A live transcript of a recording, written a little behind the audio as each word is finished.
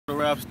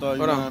rap star, you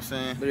know what I'm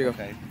saying? There you go.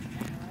 Okay.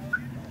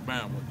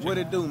 What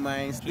it do,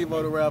 man?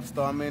 Steve-O the rap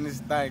star, man. This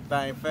thing,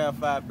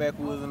 Fab5,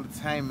 Backwoodz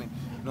Entertainment.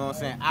 You know what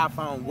I'm saying? I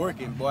found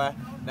working, boy.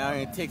 Down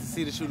here in Texas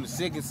City shooting the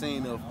second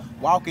scene of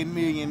Walkin' $1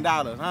 Million,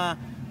 huh?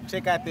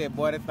 Check out that,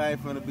 boy. That thing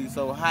finna be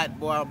so hot,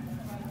 boy.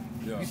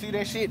 Yeah. You see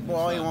that shit, boy?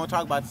 I ain't want to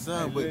talk about the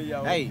sun, but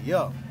hey,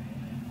 yo.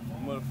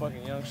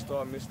 Motherfucking young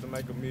star, Mr.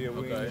 Make a Meal,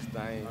 we in this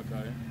thing.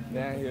 Okay.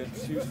 Down here in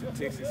Houston,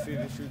 Texas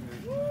City, shooting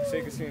the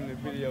second scene of the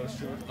video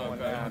shoot going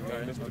down,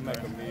 man. Mr. Make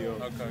a Meal.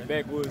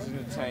 Backwoodz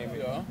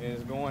Entertainment. And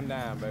it's going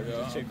down, baby.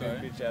 Just check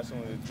that bitch out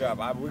soon as it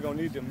drop. We're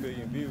gonna need them 1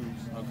 million views.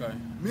 Okay.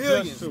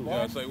 Millions, Yeah,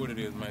 I'll say what it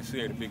is, man.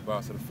 See, the big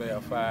boss of the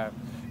Fab5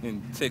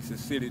 in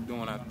Texas City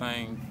doing our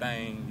thing.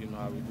 You know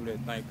how we do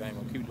that thing.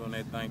 Gonna keep doing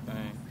that thing.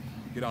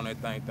 Get on that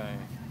thing.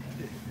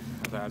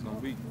 That's how it's gonna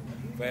be.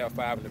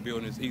 Fab5 in the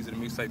building. It's easy to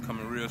mixtape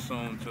coming real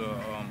soon to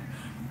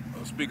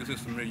a speaker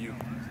system near you.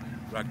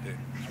 Right there.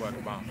 Swagger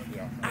bomb.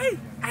 Yeah.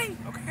 Hey,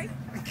 okay.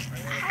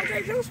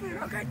 Okay, juice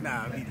man, okay.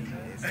 Nah,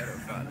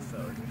 video,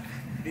 so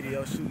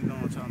video shooting, you know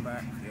what I'm talking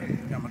about. Yeah,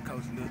 got my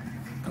coach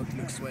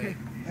look swag.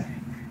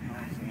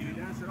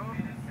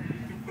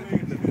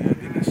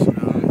 Get my shoot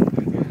on.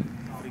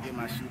 Get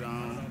my shoot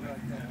on.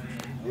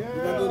 Yeah.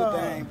 We gonna do the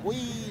thing. We,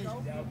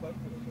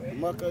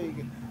 Mucko, you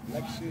get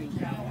like shoes.